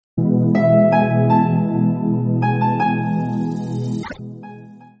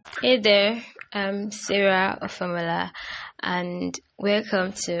Hey there, I'm Sarah of Formula, and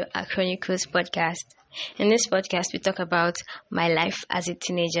welcome to our Chronicles podcast. In this podcast, we talk about my life as a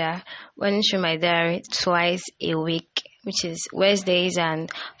teenager, running through my diary twice a week, which is Wednesdays and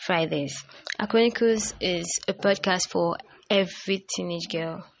Fridays. Our Chronicles is a podcast for every teenage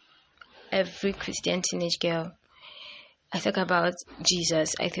girl, every Christian teenage girl. I talk about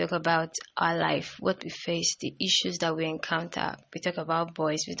Jesus. I talk about our life, what we face, the issues that we encounter. We talk about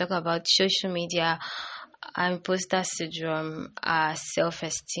boys. We talk about social media, our imposter syndrome, our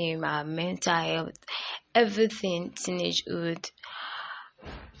self-esteem, our mental health, everything teenagehood.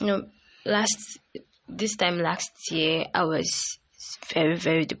 This time last year, I was very,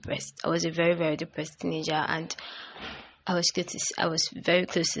 very depressed. I was a very, very depressed teenager, and I was very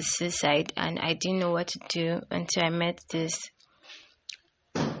close to suicide, and I didn't know what to do until I met this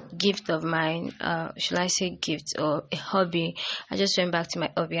gift of mine. Should I say gift or a hobby? I just went back to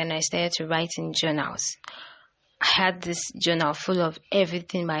my hobby and I started to write in journals. I had this journal full of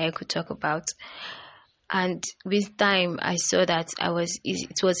everything my head could talk about, and with time, I saw that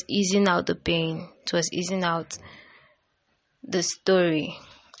it was easing out the pain. It was easing out the story.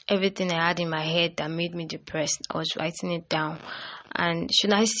 Everything I had in my head that made me depressed, I was writing it down. And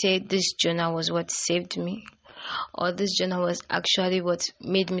should I say this journal was what saved me? Or this journal was actually what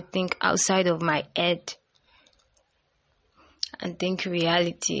made me think outside of my head and think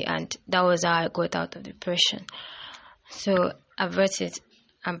reality? And that was how I got out of depression. So I wrote it.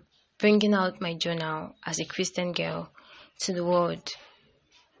 I'm bringing out my journal as a Christian girl to the world.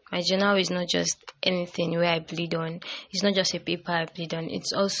 My journal is not just anything where I bleed on. It's not just a paper I bleed on.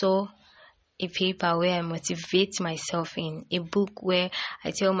 It's also a paper where I motivate myself in. A book where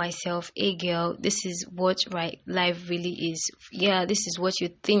I tell myself, hey girl, this is what life really is. Yeah, this is what you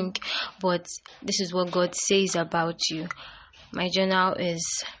think, but this is what God says about you. My journal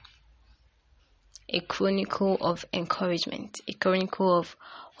is a chronicle of encouragement, a chronicle of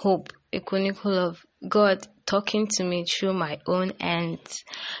hope, a chronicle of God talking to me through my own hands.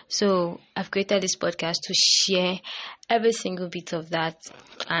 So I've created this podcast to share every single bit of that,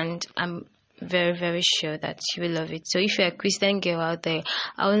 and I'm very, very sure that you will love it. So if you're a Christian girl out there,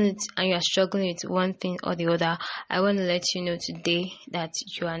 and you're struggling with one thing or the other, I want to let you know today that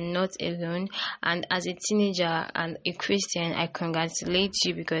you are not alone. And as a teenager and a Christian, I congratulate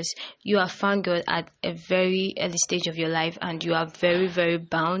you because you have found God at a very early stage of your life, and you are very, very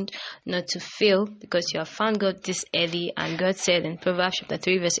bound not to fail because you have found God this early. And God said in Proverbs chapter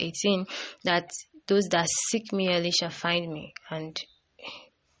 3 verse 18 that those that seek me early shall find me. And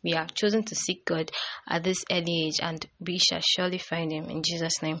we have chosen to seek God at this early age, and we shall surely find Him in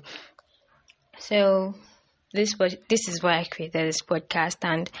Jesus' name. So this is why I created this podcast,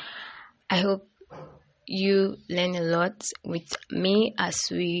 and I hope you learn a lot with me as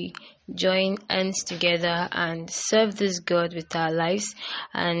we join hands together and serve this God with our lives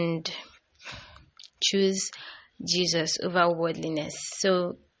and choose Jesus over worldliness.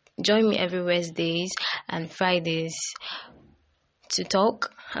 So join me every Wednesdays and Fridays to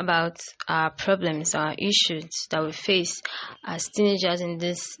talk about our problems, our issues that we face as teenagers in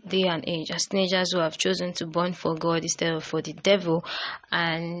this day and age, as teenagers who have chosen to burn for God instead of for the devil.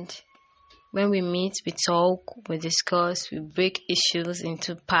 And when we meet, we talk, we discuss, we break issues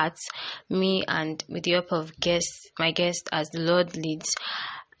into parts, me and with the help of my guest as the Lord leads.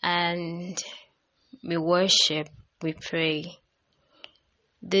 And we worship, we pray.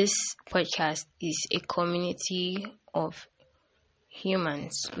 This podcast is a community of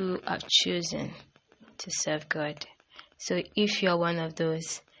humans who have chosen to serve God. So if you are one of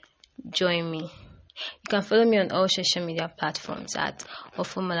those, join me. You can follow me on all social media platforms at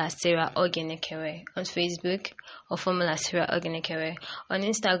Oformula Sarah Ogenekewe on Facebook, Oformula Sarah Ogenekewe on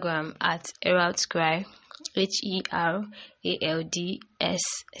Instagram at Heraldscry,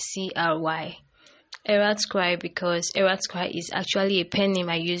 HERALDSCRY. Heraldscry because Heraldscry is actually a pen name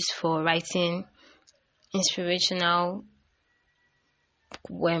I use for writing inspirational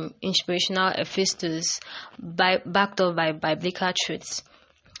epistles backed up by biblical truths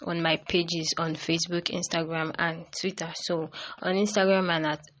on my pages on Facebook, Instagram, and Twitter. So on Instagram,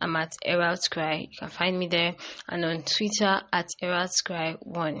 I'm at Heraldscry. You can find me there, and on Twitter at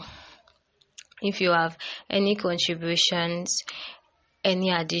Heraldscry1. If you have any contributions,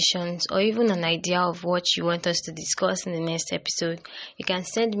 any additions, or even an idea of what you want us to discuss in the next episode, you can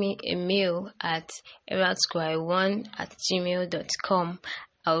send me a mail at heraldscry1@gmail.com.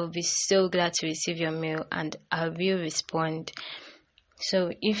 I will be so glad to receive your mail, and I will respond. So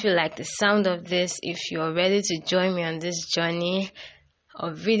if you like the sound of this, if you're ready to join me on this journey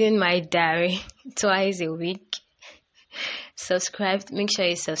of reading my diary twice a week, Make sure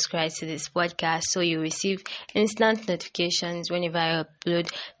you subscribe to this podcast so you receive instant notifications whenever I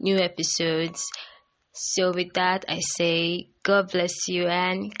upload new episodes. So with that, I say God bless you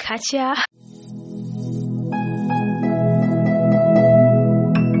and catch ya.